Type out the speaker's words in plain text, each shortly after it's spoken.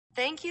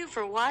Thank you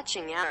for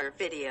watching our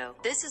video.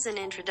 This is an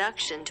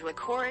introduction to a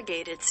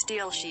corrugated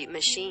steel sheet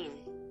machine.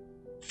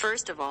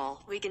 First of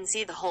all, we can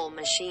see the whole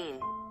machine.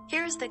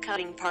 Here's the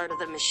cutting part of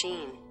the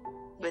machine,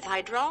 with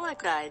hydraulic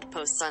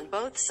guideposts on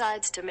both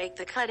sides to make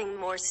the cutting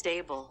more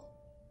stable.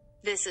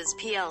 This is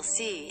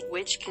PLC,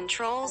 which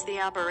controls the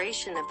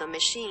operation of the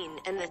machine,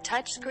 and the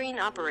touchscreen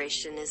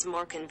operation is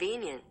more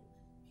convenient.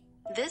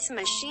 This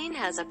machine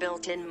has a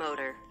built-in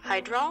motor,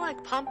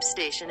 hydraulic pump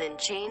station and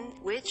chain,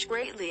 which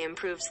greatly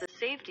improves the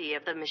safety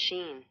of the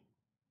machine.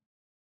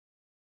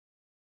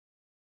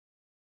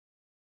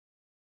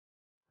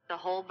 The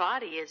whole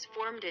body is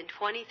formed in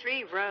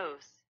 23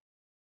 rows.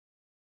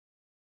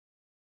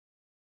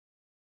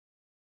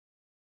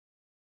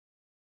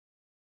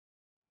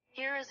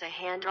 Here is a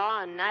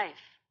hand-drawn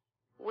knife,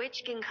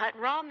 which can cut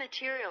raw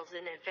materials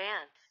in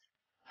advance.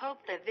 Hope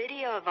the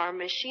video of our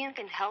machine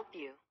can help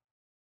you.